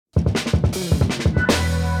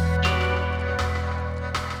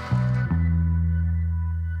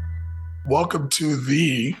Welcome to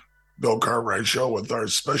the Bill Cartwright Show with our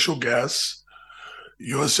special guests,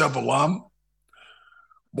 USF alum,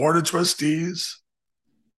 Board of Trustees,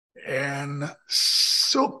 and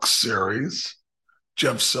Silk Series,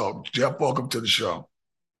 Jeff Silk. Jeff, welcome to the show.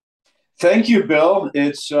 Thank you, Bill.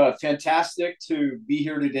 It's fantastic to be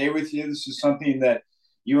here today with you. This is something that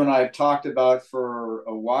you and I have talked about for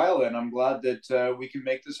a while, and I'm glad that we can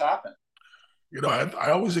make this happen.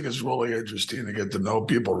 I always think it's really interesting to get to know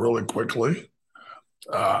people really quickly.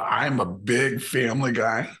 I'm a big family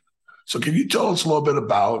guy. So can you tell us a little bit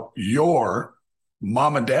about your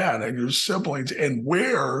mom and dad and your siblings and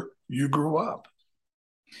where you grew up?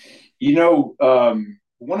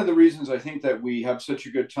 One of the reasons I think that we have such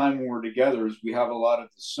a good time when we're together is we have a lot of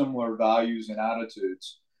similar values and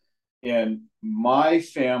attitudes. And my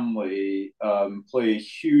family play a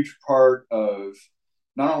huge part of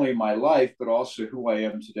not only my life, but also who I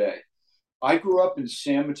am today. I grew up in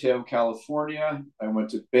San Mateo, California. I went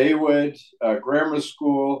to Baywood Grammar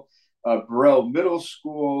School, Burrell Middle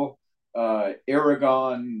School,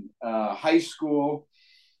 Aragon High School.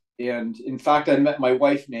 And in fact, I met my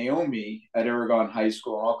wife, Naomi, at Aragon High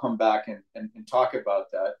School, and I'll come back and talk about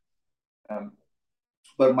that.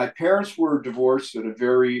 But my parents were divorced at a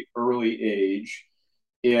very early age.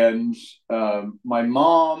 And my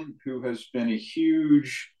mom, who has been a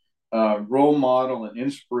huge role model and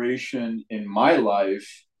inspiration in my life,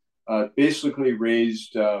 basically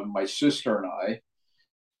raised my sister and I.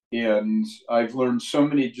 And I've learned so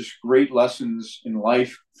many just great lessons in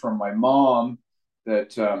life from my mom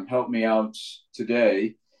that helped me out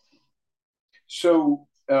today. So,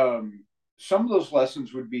 some of those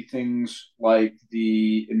lessons would be things like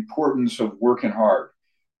the importance of working hard.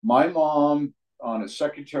 My mom, on a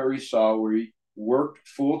secretary salary, worked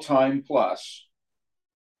full time plus,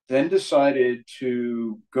 then decided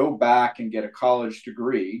to go back and get a college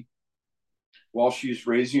degree while she's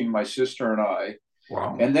raising my sister and I,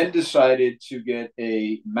 Wow. and then decided to get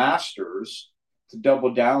a master's to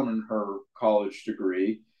double down on her college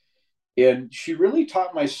degree. And she really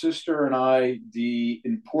taught my sister and I the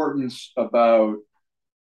importance about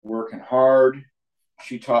working hard.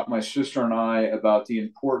 She taught my sister and I about the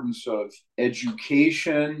importance of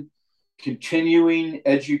education, continuing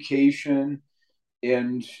education.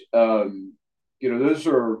 And, those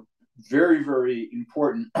are very, very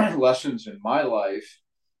important lessons in my life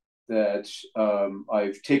that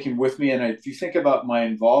I've taken with me. And if you think about my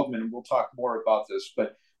involvement, and we'll talk more about this,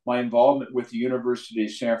 but my involvement with the University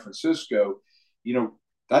of San Francisco,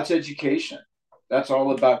 that's education. That's all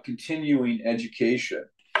about continuing education.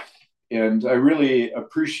 And I really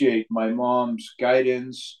appreciate my mom's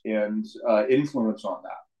guidance and influence on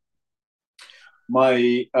that.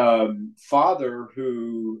 My father,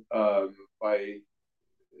 who I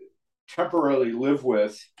temporarily lived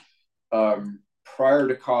with prior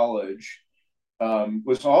to college,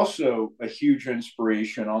 was also a huge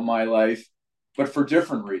inspiration on my life, but for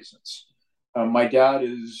different reasons. My dad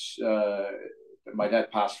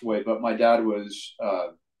passed away, but my dad was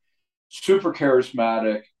super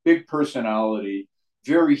charismatic, big personality,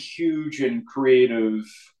 very huge and creative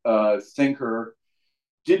thinker,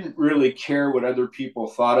 didn't really care what other people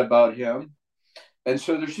thought about him. And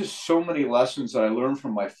so there's just so many lessons that I learned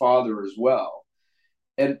from my father as well.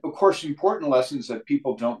 And of course, important lessons that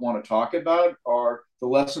people don't want to talk about are the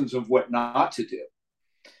lessons of what not to do.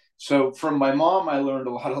 So from my mom, I learned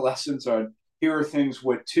a lot of lessons on here are things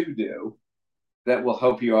what to do that will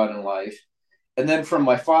help you out in life. And then from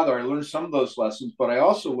my father, I learned some of those lessons, but I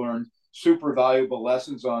also learned super valuable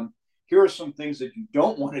lessons on here are some things that you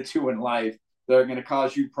don't want to do in life that are going to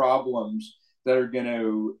cause you problems, that are going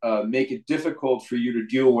to make it difficult for you to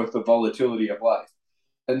deal with the volatility of life.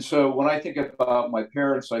 And so when I think about my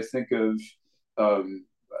parents, I think of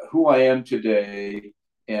who I am today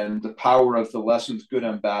and the power of the lessons, good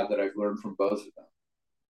and bad, that I've learned from both of them.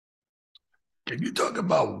 Can you talk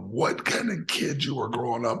about what kind of kid you were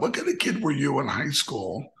growing up? What kind of kid were you in high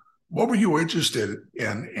school? What were you interested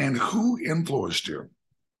in, and who influenced you?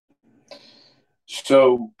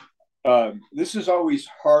 So this is always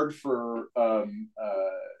hard for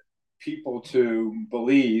people to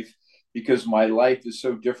believe because my life is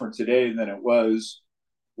so different today than it was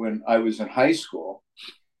when I was in high school.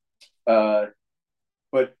 But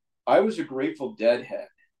I was a Grateful Dead head.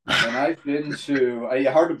 And I've been to,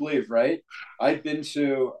 hard to believe, right? I've been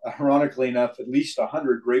to, ironically enough, at least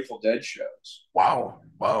 100 Grateful Dead shows. Wow.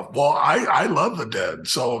 Wow. Well, I love the Dead.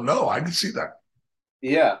 So, no, I can see that.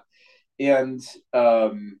 Yeah. And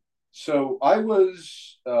so I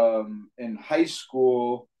was in high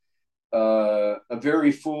school, a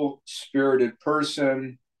very full spirited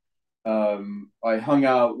person, I hung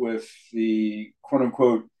out with the quote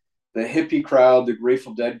unquote the hippie crowd, the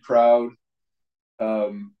Grateful Dead crowd.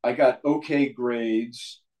 I got okay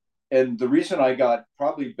grades, and the reason I got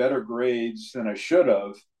probably better grades than I should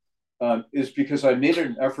have is because I made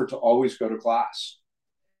an effort to always go to class,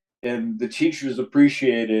 and the teachers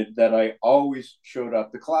appreciated that I always showed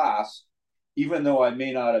up to class, even though I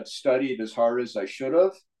may not have studied as hard as I should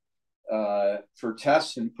have for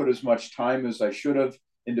tests and put as much time as I should have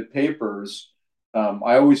into papers.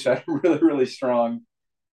 I always had really, really strong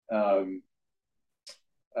um,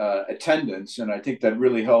 attendance, and I think that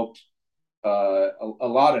really helped a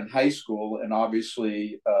lot in high school, and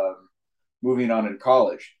obviously moving on in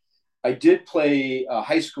college. I did play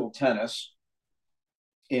high school tennis,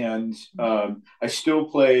 and I still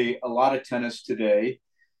play a lot of tennis today.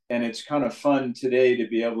 And it's kind of fun today to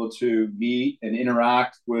be able to meet and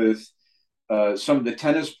interact with some of the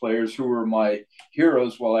tennis players who were my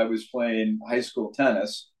heroes while I was playing high school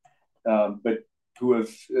tennis, but who have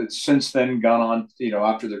since then gone on,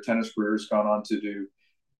 after their tennis careers, gone on to do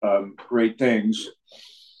great things.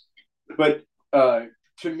 But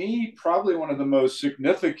to me, probably one of the most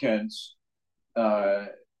significant uh,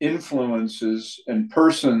 influences and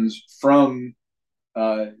persons from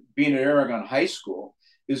being at Aragon High School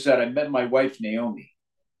is that I met my wife, Naomi.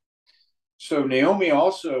 So Naomi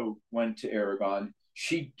also went to Aragon.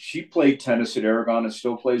 She played tennis at Aragon and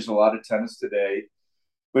still plays a lot of tennis today.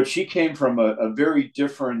 But she came from a very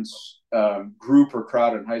different group or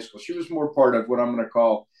crowd in high school. She was more part of what I'm going to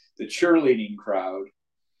call the cheerleading crowd,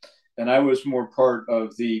 and I was more part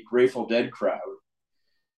of the Grateful Dead crowd.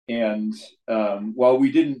 And while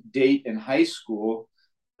we didn't date in high school,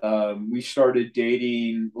 we started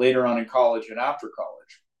dating later on in college and after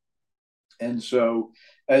college. And so,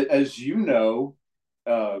 as you know,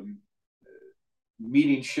 um,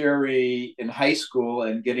 meeting Sherry in high school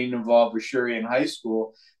and getting involved with Sherry in high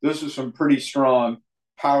school, those are some pretty strong,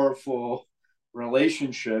 powerful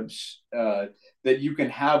relationships that you can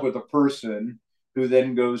have with a person who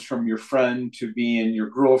then goes from your friend to being your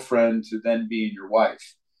girlfriend to then being your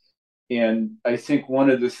wife. And I think one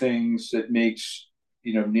of the things that makes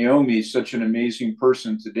Naomi such an amazing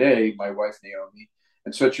person today, my wife Naomi,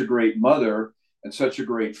 and such a great mother and such a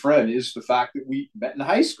great friend is the fact that we met in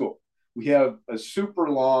high school. We have a super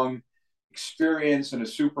long experience and a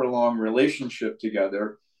super long relationship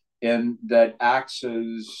together, and that acts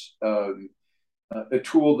as a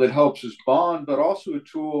tool that helps us bond, but also a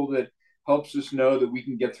tool that helps us know that we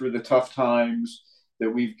can get through the tough times, that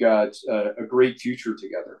we've got a great future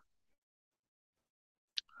together.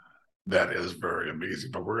 That is very amazing,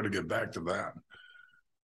 but we're going to get back to that.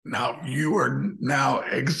 Now, you are now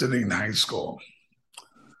exiting high school.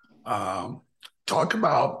 Talk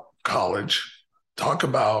about college, talk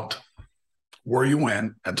about where you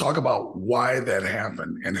went, and talk about why that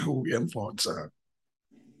happened and who influenced that.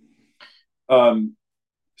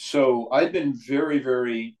 So I've been very,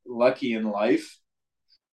 very lucky in life,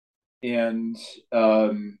 and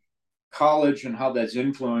college and how that's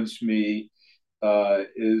influenced me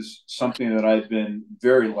is something that I've been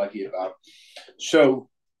very lucky about. So,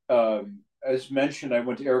 as mentioned, I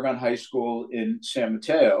went to Aragon High School in San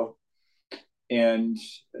Mateo, and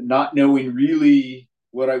not knowing really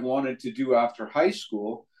what I wanted to do after high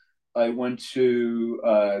school, I went to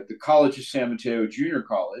the College of San Mateo Junior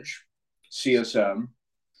College, CSM,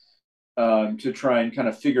 to try and kind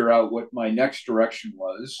of figure out what my next direction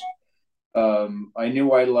was. I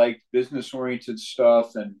knew I liked business oriented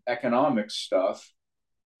stuff and economic stuff.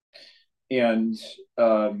 And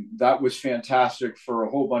that was fantastic for a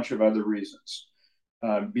whole bunch of other reasons.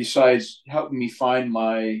 Besides helping me find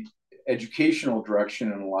my educational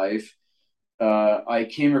direction in life, I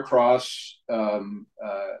came across an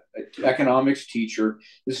economics teacher.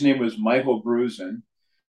 His name was Michael Brusen,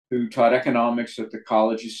 who taught economics at the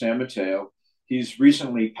College of San Mateo. He's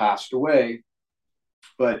recently passed away,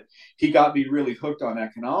 but he got me really hooked on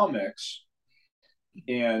economics.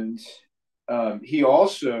 And he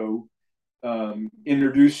also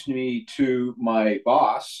introduced me to my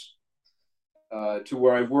boss, to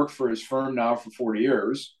where I've worked for his firm now for 40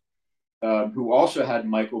 years, who also had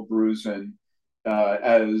Michael Brusen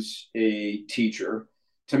as a teacher.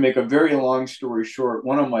 To make a very long story short,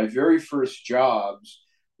 one of my very first jobs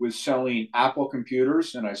was selling Apple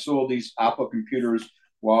computers, and I sold these Apple computers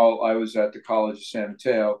while I was at the College of San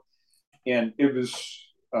Mateo. And it was,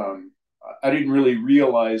 I didn't really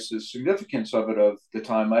realize the significance of it at the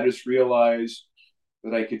time. I just realized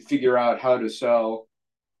that I could figure out how to sell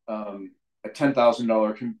a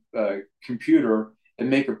 $10,000 computer and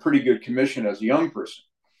make a pretty good commission as a young person.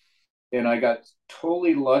 And I got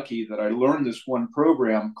totally lucky that I learned this one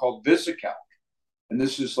program called VisiCalc. And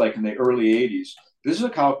this is like in the early 80s.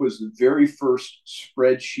 VisiCalc was the very first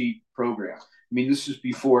spreadsheet program. I mean, this is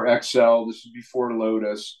before Excel, this is before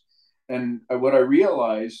Lotus. And what I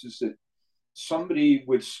realized is that somebody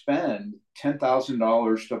would spend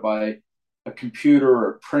 $10,000 to buy a computer,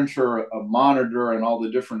 a printer, a monitor, and all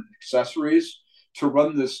the different accessories to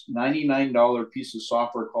run this $99 piece of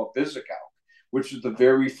software called VisiCalc, which is the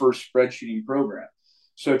very first spreadsheeting program.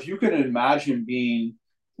 So if you can imagine being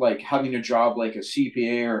like having a job like a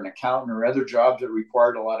CPA or an accountant or other jobs that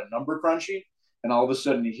required a lot of number crunching, and all of a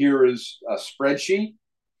sudden here is a spreadsheet.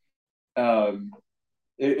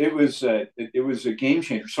 It was a game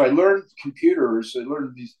changer. So I learned computers. I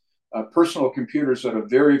learned these personal computers at a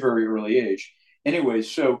very, very early age. Anyway,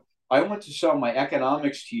 so I went to sell my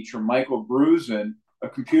economics teacher, Michael Brusen, a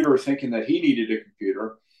computer, thinking that he needed a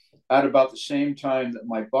computer. At about the same time that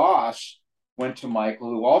my boss went to Michael,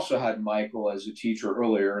 who also had Michael as a teacher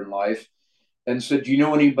earlier in life, and said, "Do you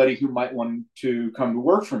know anybody who might want to come to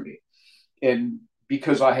work for me?" And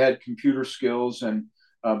because I had computer skills and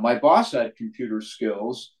my boss had computer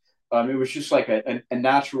skills, it was just like a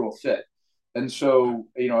natural fit. And so,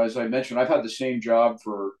 as I mentioned, I've had the same job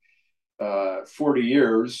for 40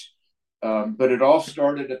 years, but it all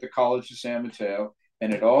started at the College of San Mateo,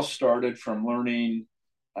 and it all started from learning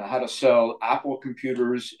how to sell Apple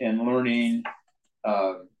computers and learning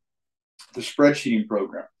the spreadsheeting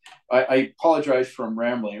program. I apologize for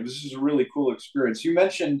rambling. This is a really cool experience. You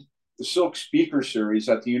mentioned the Silk Speaker Series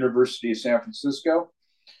at the University of San Francisco,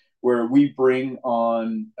 where we bring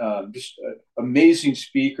on just amazing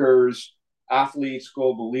speakers, athletes,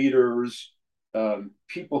 global leaders,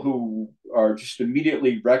 people who are just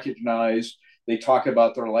immediately recognized. They talk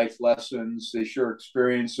about their life lessons, they share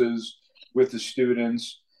experiences with the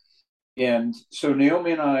students. And so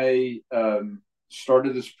Naomi and I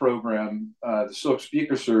started this program, the Silk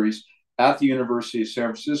Speaker Series, at the University of San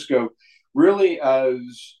Francisco, really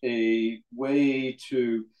as a way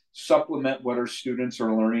to supplement what our students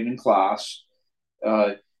are learning in class,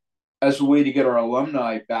 as a way to get our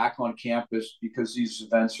alumni back on campus, because these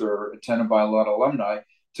events are attended by a lot of alumni,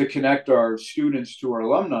 to connect our students to our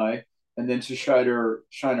alumni, and then to shine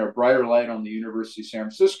our brighter light on the University of San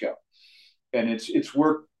Francisco. And it's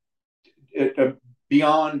worked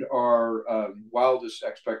beyond our wildest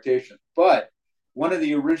expectation. But one of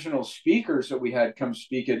the original speakers that we had come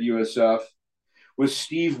speak at USF was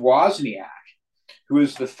Steve Wozniak, who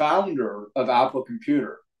is the founder of Apple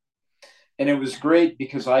Computer. And it was great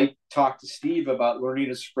because I talked to Steve about learning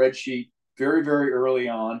a spreadsheet very, very early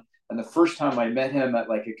on. And the first time I met him at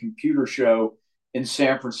like a computer show in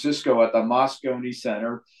San Francisco at the Moscone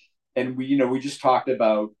Center, and we just talked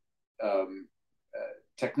about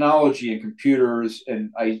technology and computers.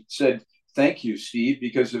 And I said, "Thank you, Steve,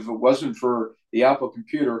 because if it wasn't for the Apple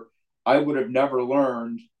Computer, I would have never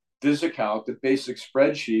learned VisiCalc, the basic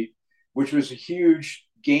spreadsheet, which was a huge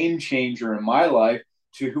game changer in my life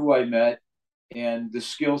to who I met and the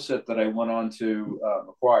skill set that I went on to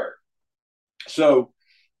acquire." So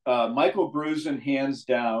Michael Brusen, hands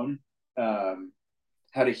down,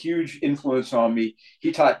 had a huge influence on me.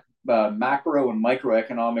 He taught macro and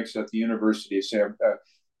microeconomics at the University of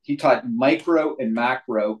he taught micro and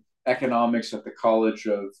macro economics at the College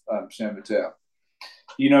of San Mateo.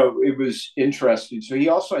 It was interesting. So he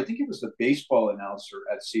also, I think he was the baseball announcer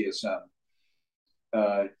at CSM.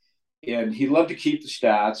 And he loved to keep the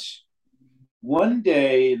stats. One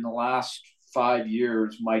day in the last 5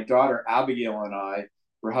 years, my daughter Abigail and I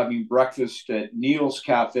were having breakfast at Neil's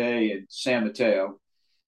Cafe in San Mateo.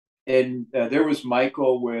 And there was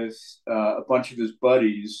Michael with a bunch of his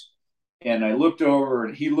buddies. And I looked over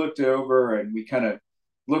and he looked over, and we kind of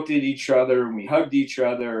looked at each other and we hugged each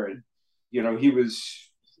other. And, he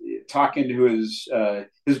was talking to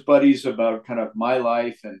his buddies about kind of my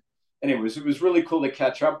life. And anyways, it was really cool to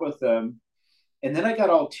catch up with them. And then I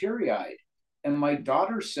got all teary-eyed. And my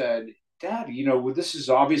daughter said, "Dad, this is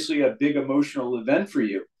obviously a big emotional event for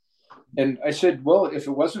you." And I said, "Well, if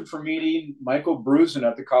it wasn't for meeting Michael Brusen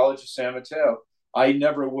at the College of San Mateo, I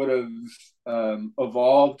never would have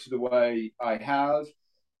evolved to the way I have.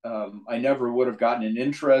 I never would have gotten an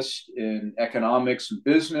interest in economics and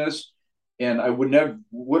business. And I would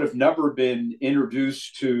have never been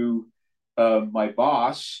introduced to my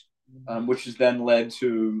boss, which has then led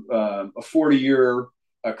to a 40-year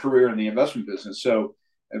career in the investment business." So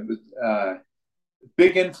it was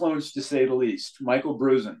big influence, to say the least. Michael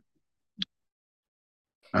Brusen.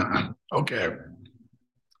 Okay.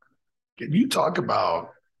 Can you talk about,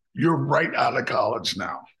 you're right out of college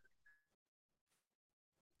now.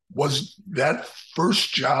 Was that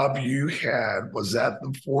first job you had, was that the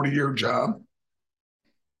 40-year job?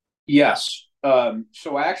 Yes.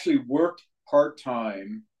 So I actually worked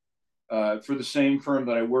part-time for the same firm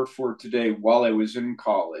that I work for today while I was in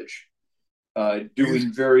college,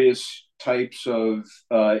 doing various types of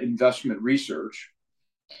investment research.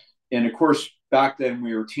 And of course, back then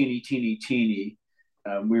we were teeny.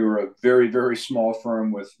 We were a very, very small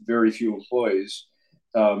firm with very few employees.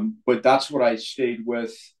 But that's what I stayed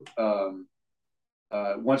with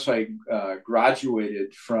once I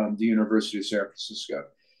graduated from the University of San Francisco.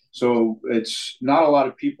 So it's not a lot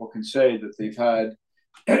of people can say that they've had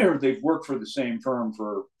or they've worked for the same firm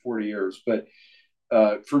for 40 years. But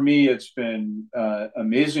for me, it's been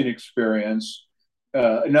amazing experience.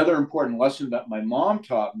 Another important lesson that my mom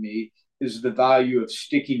taught me is the value of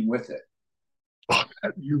sticking with it.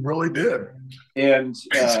 You really did. And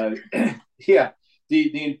yeah,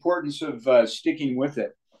 the importance of sticking with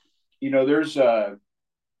it. You know, there's an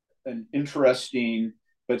interesting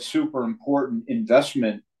but super important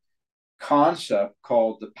investment concept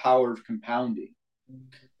called the power of compounding.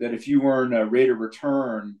 That if you earn a rate of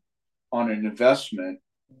return on an investment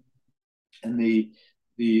and the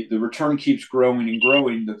return keeps growing and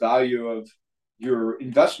growing, the value of your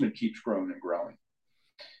investment keeps growing and growing.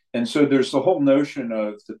 And so there's the whole notion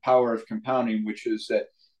of the power of compounding, which is that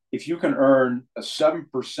if you can earn a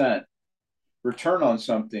 7% return on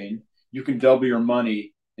something, you can double your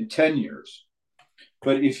money in 10 years.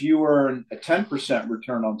 But if you earn a 10%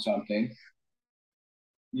 return on something,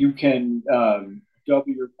 you can double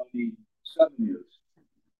your money in 7 years.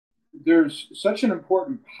 There's such an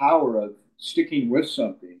important power of sticking with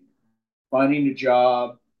something, finding a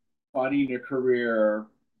job, finding a career,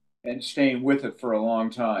 and staying with it for a long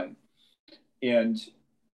time. And,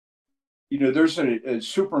 you know, there's a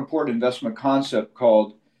super important investment concept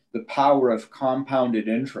called the power of compounded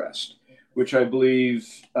interest, which I believe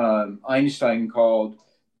Einstein called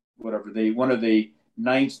one of the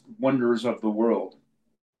ninth wonders of the world.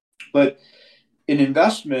 But in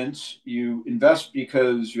investments, you invest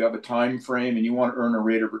because you have a time frame and you want to earn a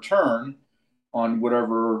rate of return on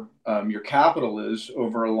whatever your capital is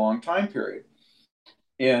over a long time period.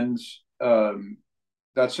 And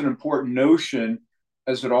that's an important notion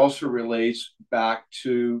as it also relates back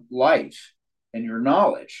to life and your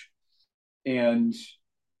knowledge. And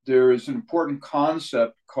there is an important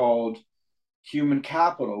concept called human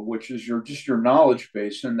capital, which is your knowledge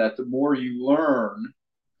base, and that the more you learn,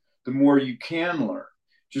 the more you can learn.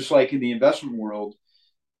 Just like in the investment world,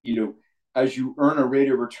 you know, as you earn a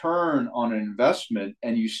rate of return on an investment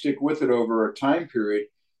and you stick with it over a time period,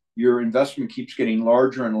 your investment keeps getting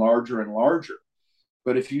larger and larger and larger.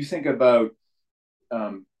 But if you think about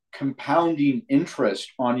compounding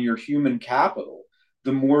interest on your human capital,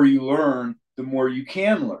 the more you learn, the more you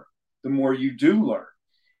can learn, the more you do learn.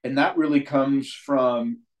 And that really comes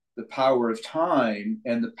from the power of time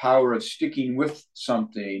and the power of sticking with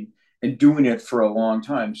something and doing it for a long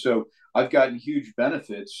time. So I've gotten huge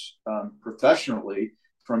benefits professionally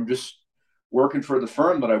from just working for the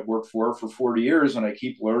firm that I've worked for 40 years, and I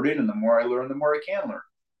keep learning. And the more I learn, the more I can learn.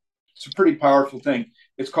 It's a pretty powerful thing.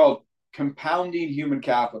 It's called compounding human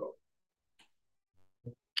capital.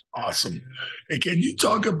 Awesome. Hey, can you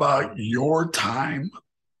talk about your time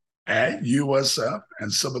at USF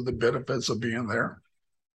and some of the benefits of being there?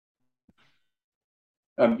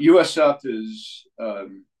 USF is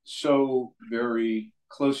so very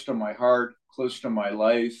close to my heart, close to my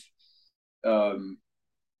life.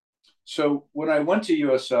 So when I went to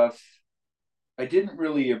USF, I didn't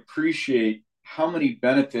really appreciate how many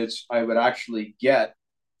benefits I would actually get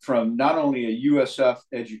from not only a USF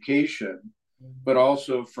education, but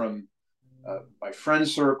also from my friend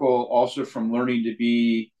circle, also from learning to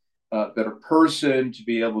be a better person, to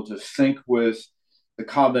be able to think with the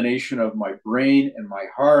combination of my brain and my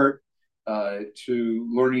heart, to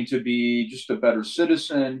learning to be just a better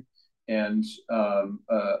citizen and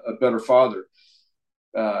a better father.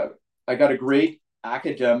 I got a great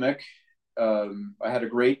academic. I had a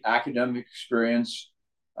great academic experience.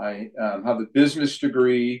 I have a business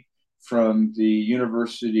degree from the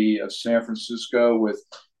University of San Francisco with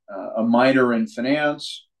a minor in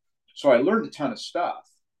finance. So I learned a ton of stuff.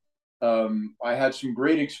 I had some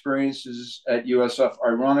great experiences at USF.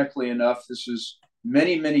 Ironically enough, this is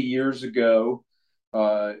many, many years ago.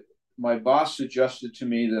 My boss suggested to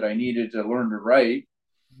me that I needed to learn to write.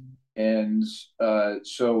 And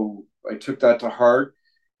so I took that to heart,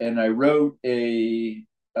 and I wrote a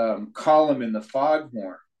column in the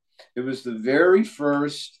Foghorn. It was the very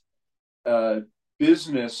first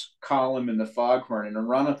business column in the Foghorn. And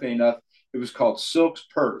ironically enough, it was called Silk's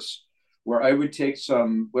Purse, where I would take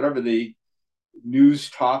some, whatever the news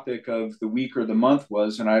topic of the week or the month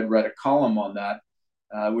was, and I'd write a column on that,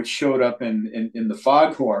 which showed up in the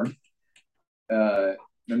Foghorn.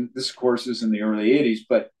 And this, of course, is in the early 80s,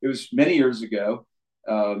 but it was many years ago.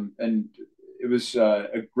 And it was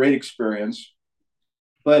a great experience.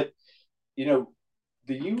 But, you know,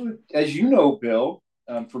 as you know, Bill,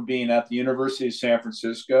 from being at the University of San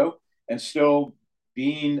Francisco and still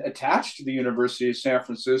being attached to the University of San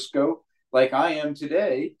Francisco, like I am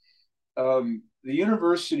today, the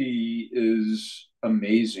university is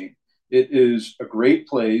amazing. It is a great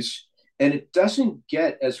place, and it doesn't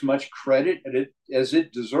get as much credit as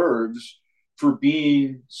it deserves for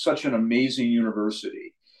being such an amazing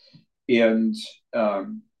university. And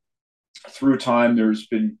through time, there's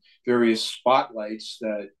been various spotlights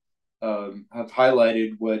that have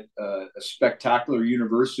highlighted what a spectacular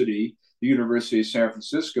university the University of San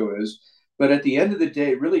Francisco is. But at the end of the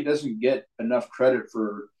day, it really doesn't get enough credit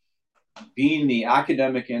for being the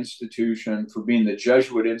academic institution, for being the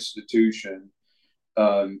Jesuit institution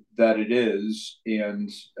that it is.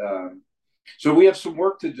 And so we have some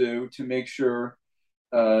work to do to make sure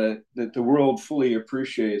that the world fully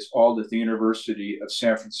appreciates all that the University of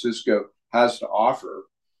San Francisco has to offer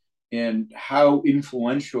and how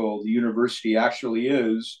influential the university actually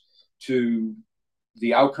is to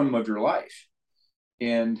the outcome of your life.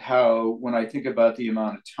 And how, when I think about the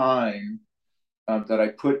amount of time that I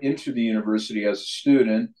put into the university as a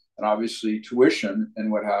student, and obviously tuition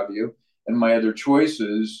and what have you, and my other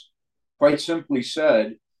choices, quite simply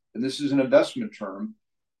said, and this is an investment term,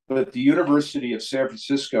 but the University of San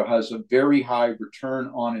Francisco has a very high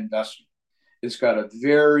return on investment. It's got a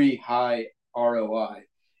very high ROI.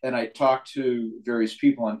 And I talk to various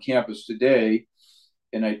people on campus today,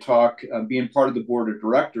 and I talk, being part of the board of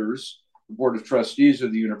directors, the board of trustees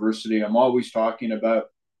of the university, I'm always talking about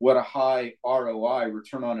what a high ROI,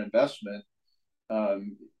 return on investment, the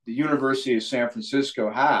University of San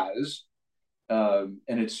Francisco has. And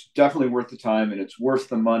it's definitely worth the time, and it's worth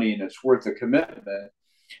the money, and it's worth the commitment.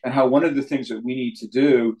 And how one of the things that we need to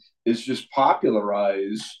do is just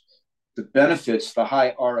popularize the benefits, the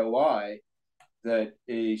high ROI that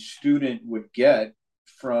a student would get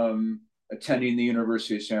from attending the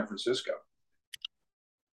University of San Francisco.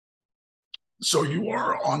 So you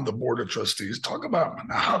are on the board of trustees. Talk about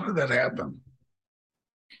how did that happen?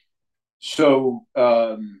 So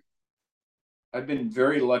I've been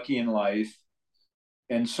very lucky in life,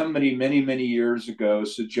 and somebody many years ago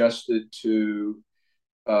suggested to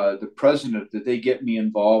the president that they get me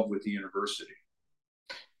involved with the university.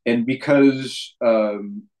 And because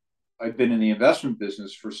I've been in the investment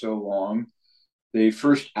business for so long, they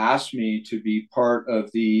first asked me to be part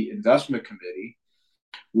of the investment committee,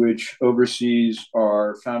 which oversees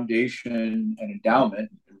our foundation and endowment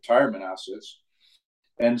and retirement assets.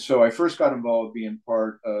 And so I first got involved being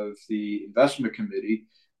part of the investment committee,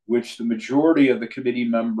 which the majority of the committee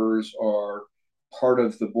members are part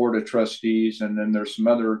of the board of trustees. And then there's some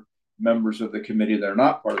other members of the committee that are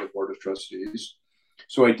not part of the board of trustees.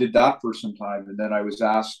 So I did that for some time. And then I was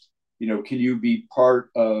asked, can you be part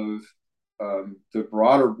of the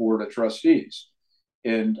broader board of trustees?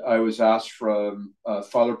 And I was asked from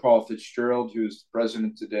Father Paul Fitzgerald, who is the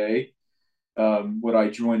president today, would I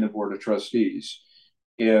join the board of trustees?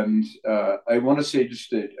 And I want to say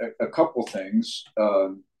just a couple things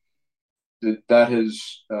that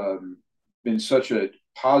has been such a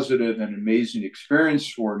positive and amazing experience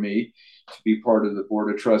for me to be part of the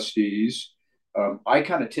board of trustees. I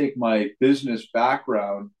kind of take my business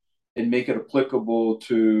background and make it applicable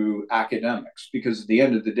to academics, because at the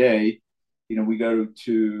end of the day, we go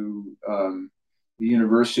to the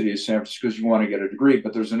University of San Francisco because you want to get a degree,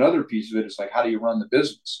 but there's another piece of it. It's like, how do you run the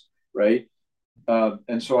business, right?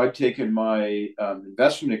 And so I've taken my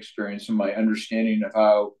investment experience and my understanding of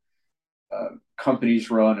how companies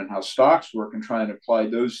run and how stocks work and try and apply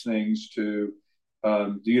those things to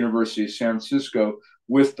the University of San Francisco,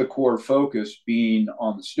 with the core focus being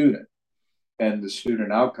on the student and the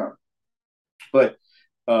student outcome. But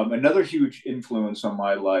another huge influence on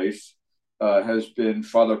my life has been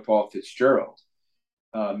Father Paul Fitzgerald,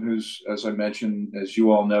 who's, as I mentioned, as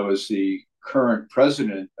you all know, is the current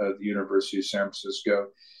president of the University of San Francisco.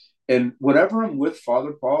 And whenever I'm with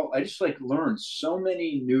Father Paul, I just learn so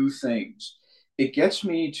many new things. It gets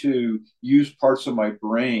me to use parts of my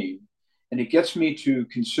brain, and it gets me to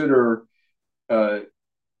consider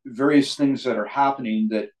various things that are happening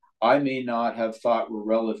that I may not have thought were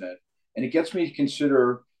relevant. And it gets me to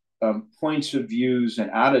consider points of views and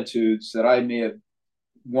attitudes that I may have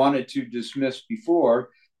wanted to dismiss before,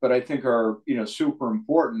 but I think are super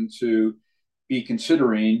important to be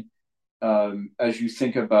considering as you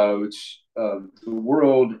think about the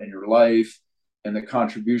world and your life and the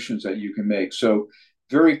contributions that you can make. So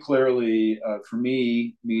very clearly, for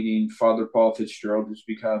me, meeting Father Paul Fitzgerald, who's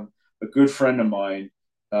become a good friend of mine,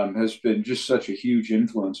 has been just such a huge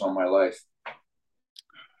influence on my life.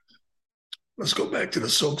 Let's go back to the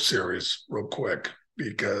Silk series real quick,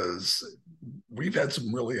 because we've had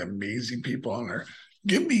some really amazing people on there.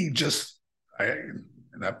 Give me just, and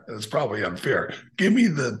that's probably unfair. Give me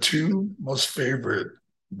the two most favorite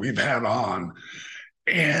we've had on,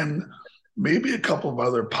 and maybe a couple of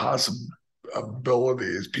other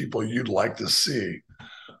possibilities, people you'd like to see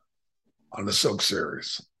on the Silk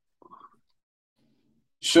series.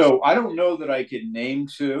 So I don't know that I could name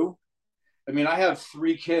two. I mean, I have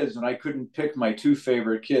three kids, and I couldn't pick my two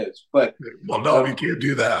favorite kids. But well, no, you can't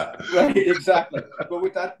do that. Right, exactly. But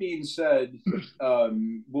with that being said,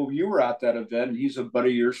 well, you were at that event, and he's a buddy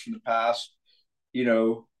of yours from the past. You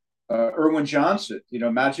know, Erwin Johnson. You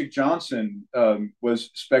know, Magic Johnson was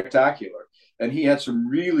spectacular, and he had some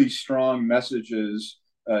really strong messages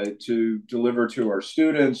to deliver to our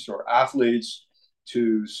students or athletes,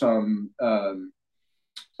 to some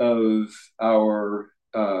of our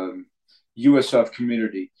USF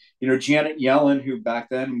community. You know, Janet Yellen, who back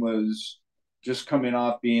then was just coming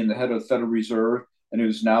off being the head of the Federal Reserve and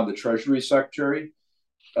who's now the Treasury Secretary,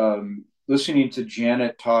 listening to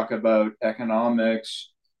Janet talk about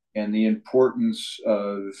economics and the importance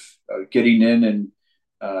of getting in, and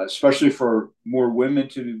especially for more women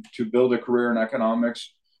to build a career in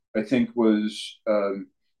economics, I think was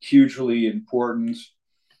hugely important.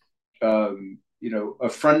 You know, a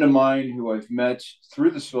friend of mine who I've met through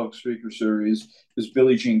the Silk Speaker Series is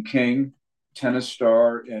Billie Jean King, tennis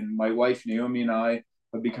star, and my wife Naomi and I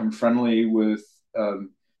have become friendly with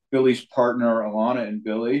Billie's partner Alana and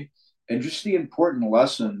Billie, and just the important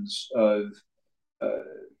lessons of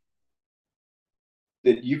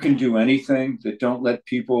that you can do anything, that don't let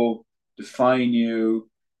people define you.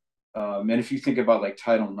 And if you think about like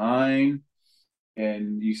Title IX,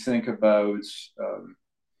 and you think about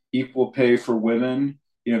equal pay for women,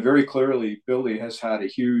 you know, very clearly Billie has had a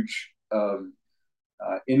huge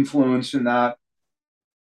influence in that.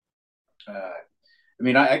 I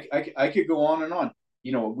mean, I could go on and on.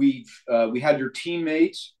 You know, we had your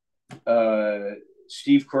teammates,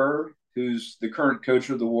 Steve Kerr, who's the current coach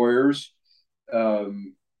of the Warriors,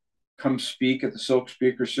 come speak at the Silk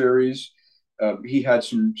Speaker Series. He had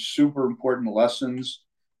some super important lessons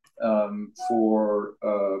for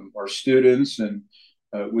our students, and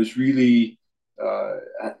was really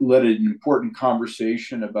led an important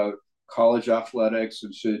conversation about college athletics,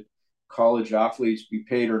 and should college athletes be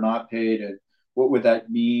paid or not paid, and what would that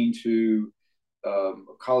mean to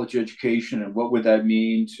college education, and what would that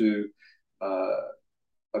mean to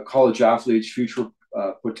a college athlete's future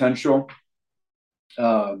potential.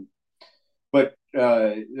 But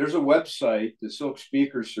there's a website, the Silk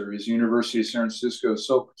Speaker Series, University of San Francisco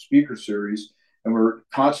Silk Speaker Series, and we're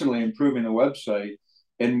constantly improving the website.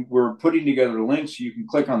 And we're putting together links so you can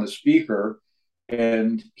click on the speaker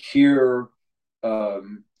and hear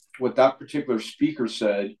what that particular speaker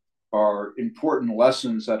said are important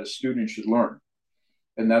lessons that a student should learn.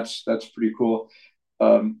 And that's pretty cool.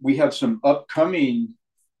 We have some upcoming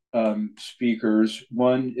speakers.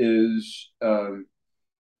 One is Annie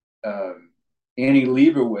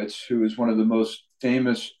Leibovitz, who is one of the most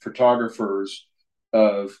famous photographers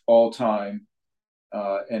of all time.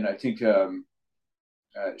 And I think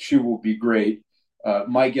she will be great.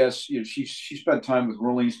 My guess, you know, she spent time with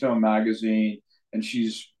Rolling Stone magazine, and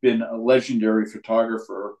she's been a legendary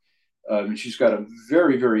photographer. And she's got a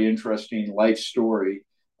very, very interesting life story.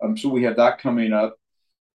 So we have that coming up.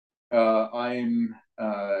 I'm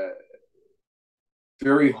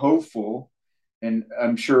very hopeful, and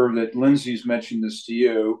I'm sure that Lindsay's mentioned this to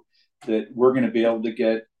you, that we're going to be able to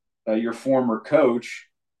get your former coach,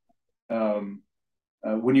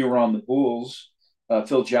 when you were on the Bulls,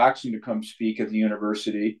 Phil Jackson, to come speak at the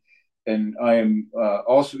university. And I am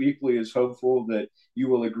also equally as hopeful that you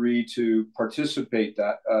will agree to participate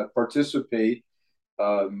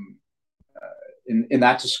in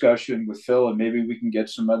that discussion with Phil, and maybe we can get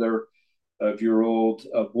some other of your old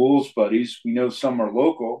Bulls buddies. We know some are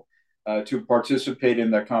local to participate in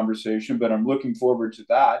that conversation, but I'm looking forward to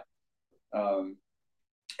that.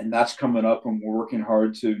 And that's coming up, and we're working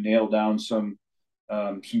hard to nail down some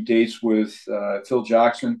dates with Phil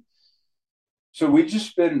Jackson. So we've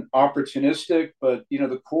just been opportunistic, but you know,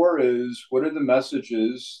 the core is, what are the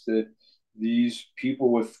messages that these people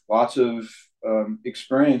with lots of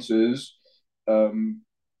experiences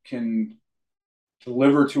can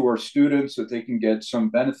deliver to our students that they can get some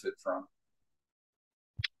benefit from.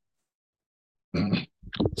 Mhm.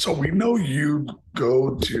 So we know you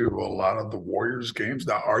go to a lot of the Warriors games.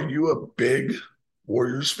 Now, are you a big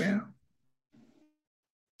Warriors fan?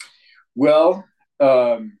 Well,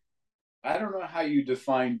 um, I don't know how you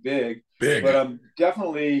define big, Big, but I'm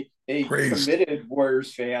definitely a crazed. committed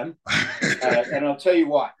Warriors fan, and I'll tell you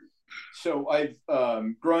why. So I've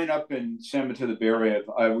growing up in San Mateo Bay Area,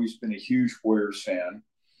 I've always been a huge Warriors fan,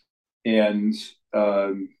 and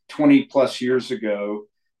 20 plus years ago,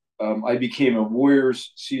 I became a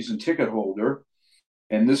Warriors season ticket holder,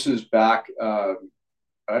 and this is back. I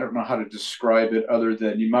don't know how to describe it other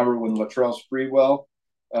than you remember when Latrell Sprewell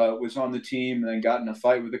was on the team and then got in a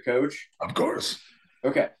fight with the coach. Of course.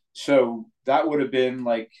 Okay, so that would have been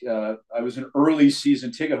like I was an early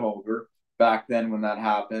season ticket holder back then when that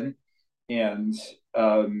happened, and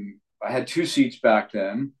I had two seats back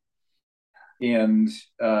then, and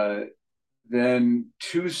then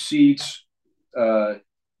two seats uh,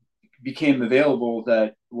 became available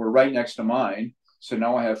that were right next to mine. So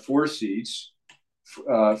now I have four seats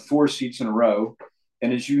in a row.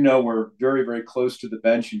 And as you know, we're very, very close to the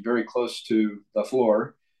bench and very close to the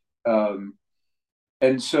floor. Um,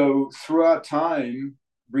 and so throughout time,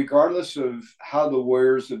 regardless of how the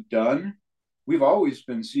Warriors have done, we've always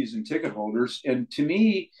been season ticket holders. And to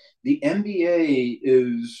me, the NBA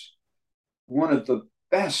is one of the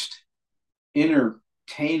best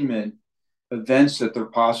entertainment events that there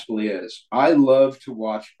possibly is. I love to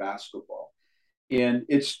watch basketball. And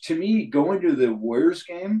it's to me going to the Warriors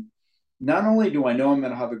game, not only do I know I'm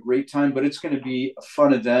going to have a great time, but it's going to be a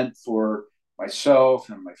fun event for myself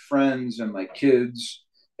and my friends and my kids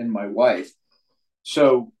and my wife.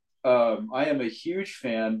 So I am a huge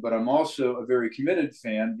fan, but I'm also a very committed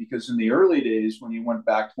fan because in the early days, when you went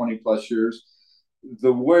back 20 plus years,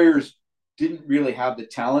 the Warriors didn't really have the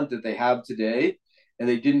talent that they have today, and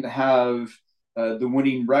they didn't have the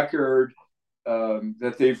winning record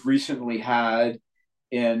that they've recently had.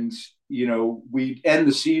 And, you know, we end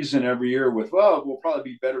the season every year with, well, we'll probably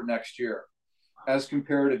be better next year, as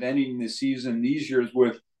compared to ending the season these years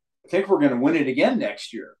with, I think we're going to win it again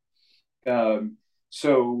next year. I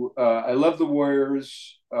love the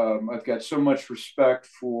Warriors. I've got so much respect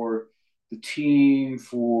for the team,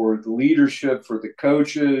 for the leadership, for the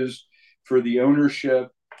coaches, for the ownership,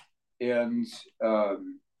 and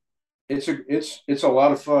it's a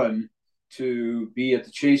lot of fun to be at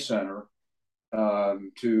the Chase Center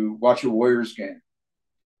to watch a Warriors game.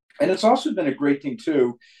 And it's also been a great thing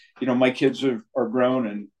too. You know, my kids are grown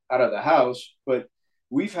and out of the house, but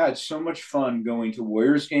we've had so much fun going to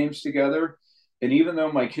Warriors games together. And even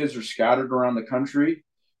though my kids are scattered around the country,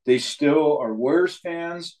 they still are Warriors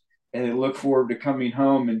fans, and they look forward to coming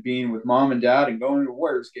home and being with mom and dad and going to a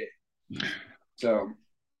Warriors game. So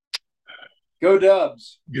go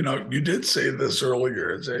Dubs. You know, you did say this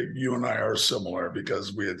earlier. That you and I are similar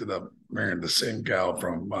because we ended up marrying the same gal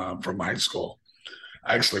from high school.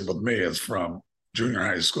 Actually, with me, it's from junior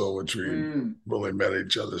high school, which we really met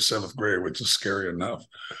each other seventh grade, which is scary enough.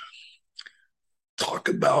 Talk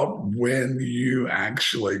about when you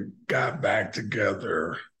actually got back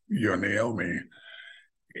together, you and Naomi,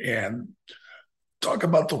 and talk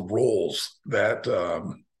about the roles that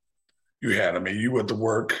you had. I mean, you went to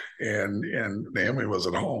work, and Naomi was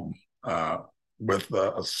at home with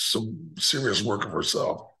some serious work of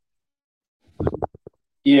herself.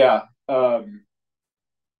 Yeah.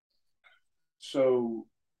 So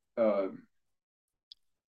um,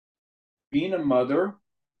 being a mother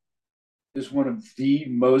is one of the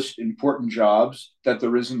most important jobs that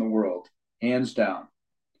there is in the world, hands down.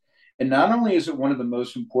 And not only is it one of the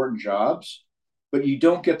most important jobs, but you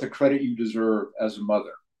don't get the credit you deserve as a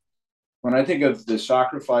mother. When I think of the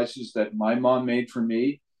sacrifices that my mom made for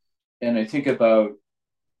me, and I think about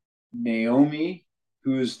Naomi,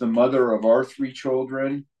 who is the mother of our three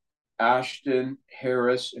children, Ashton,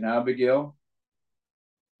 Harris, and Abigail,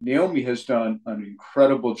 Naomi has done an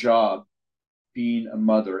incredible job being a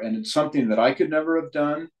mother. And it's something that I could never have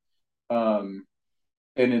done. And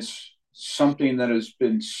it's something that has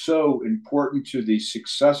been so important to the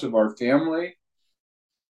success of our family.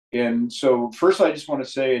 And so, first, I just want to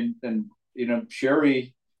say, and you know,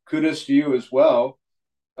 Sherry, kudos to you as well.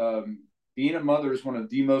 Being a mother is one of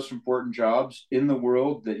the most important jobs in the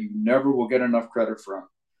world that you never will get enough credit from.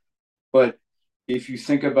 But if you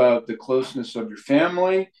think about the closeness of your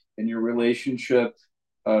family and your relationship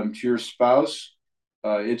to your spouse,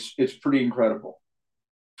 it's pretty incredible.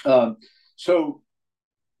 So,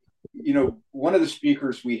 you know, one of the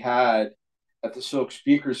speakers we had at the Silk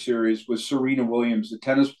Speaker Series was Serena Williams, the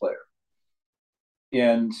tennis player.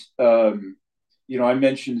 And, you know, I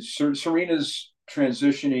mentioned Serena's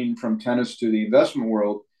transitioning from tennis to the investment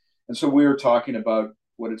world. And so we were talking about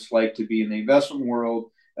what it's like to be in the investment world.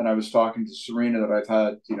 And I was talking to Serena that I've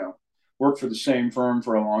had, worked for the same firm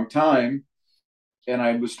for a long time. And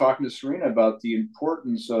I was talking to Serena about the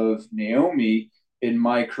importance of Naomi in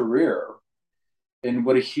my career and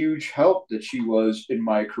what a huge help that she was in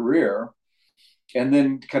my career. And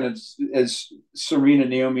then kind of as Serena,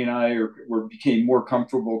 Naomi, and I became more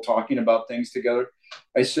comfortable talking about things together,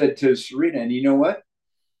 I said to Serena, and you know what?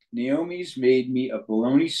 Naomi's made me a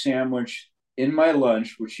bologna sandwich in my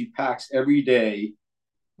lunch, which she packs every day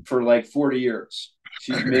for like 40 years.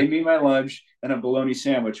 She's made me my lunch and a bologna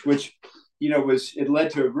sandwich, which, it led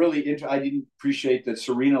to a really, I didn't appreciate that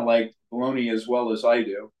Serena liked bologna as well as I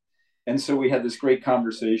do. And so we had this great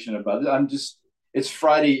conversation about it. It's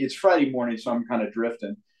Friday morning, so I'm kind of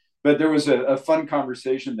drifting. But there was a fun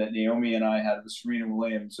conversation that Naomi and I had with Serena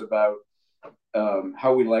Williams about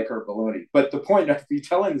how we like our bologna. But the point of me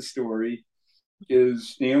telling the story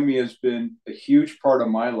is Naomi has been a huge part of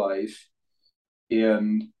my life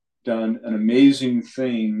and done an amazing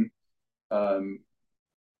thing,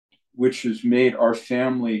 which has made our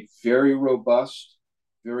family very robust,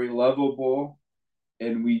 very lovable,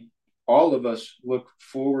 and all of us look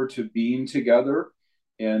forward to being together.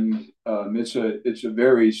 And it's a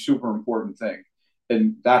very super important thing,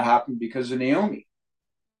 and that happened because of Naomi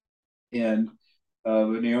and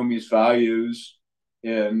Naomi's values,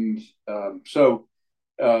 and so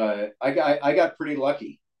I got pretty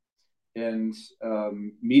lucky, and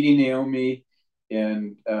meeting Naomi,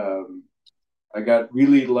 and I got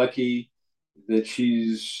really lucky that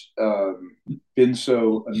she's been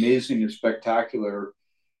so amazing and spectacular,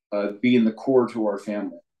 being the core to our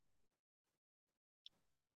family.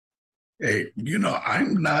 Hey,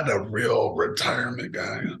 I'm not a real retirement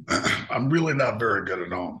guy. I'm really not very good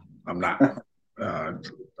at all. I'm not. Uh,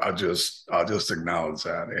 I'll just acknowledge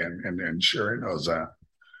that, and Sherry knows that.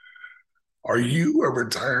 Are you a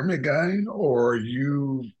retirement guy, or are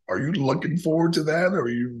you looking forward to that, or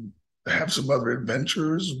you have some other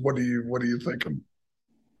adventures? What are you thinking?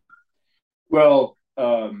 Well,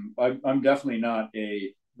 I'm definitely not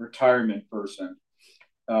a retirement person.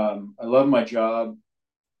 I love my job.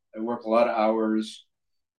 I work a lot of hours.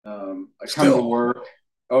 I come to Still, work.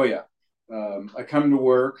 Oh yeah. I come to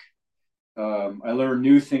work. I learn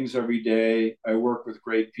new things every day. I work with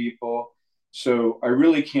great people. So I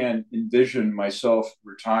really can't envision myself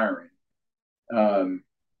retiring. Um,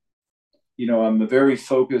 I'm a very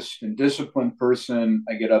focused and disciplined person.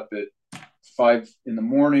 I get up at 5 in the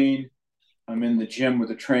morning. I'm in the gym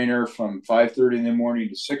with a trainer from 5:30 in the morning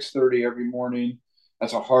to 6:30 every morning.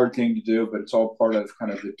 That's a hard thing to do, but it's all part of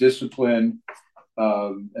kind of the discipline,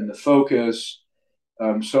 and the focus.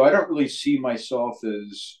 So I don't really see myself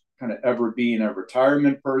as kind of ever being a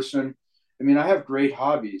retirement person. I mean, I have great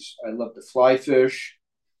hobbies. I love to fly fish.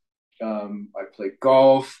 I play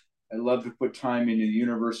golf. I love to put time into the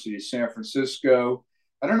University of San Francisco.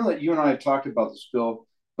 I don't know that you and I have talked about this, Bill,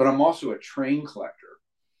 but I'm also a train collector.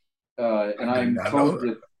 I And did I'm not know told that.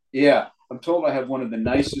 that, yeah, I'm told I have one of the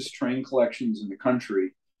nicest train collections in the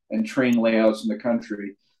country and train layouts in the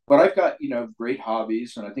country. But I've got, great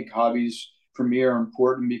hobbies. And I think hobbies for me are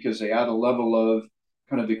important because they add a level of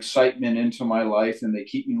kind of excitement into my life, and they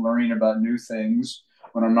keep me learning about new things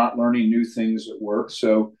when I'm not learning new things at work.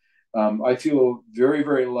 So I feel very,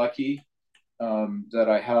 very lucky, that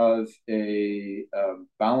I have a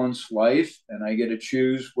balanced life, and I get to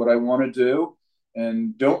choose what I want to do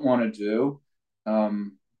and don't want to do.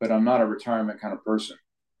 But I'm not a retirement kind of person.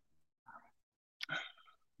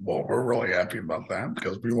 Well, we're really happy about that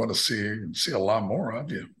because we want to see a lot more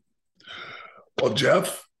of you. Well,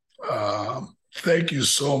 Jeff, thank you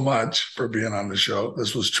so much for being on the show.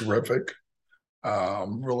 This was terrific.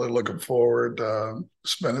 Really looking forward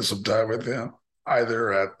spending some time with you,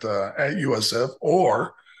 either at USF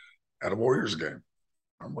or at a Warriors game.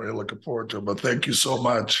 I'm really looking forward to it. But thank you so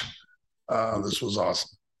much. This was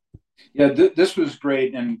awesome. Yeah, this was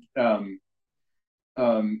great, and I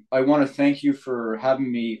want to thank you for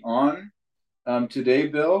having me on today,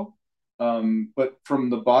 Bill. But from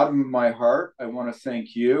the bottom of my heart, I want to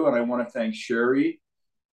thank you, and I want to thank Sherry,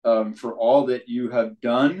 for all that you have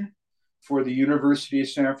done for the University of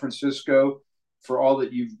San Francisco, for all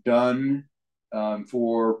that you've done,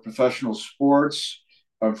 for professional sports,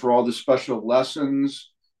 for all the special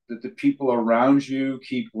lessons that the people around you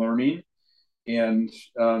keep learning. And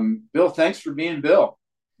Bill, thanks for being Bill.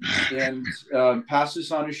 And pass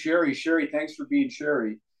this on to Sherry. Sherry, thanks for being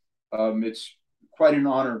Sherry. It's quite an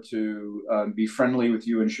honor to be friendly with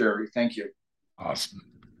you and Sherry. Thank you. Awesome.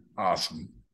 Awesome.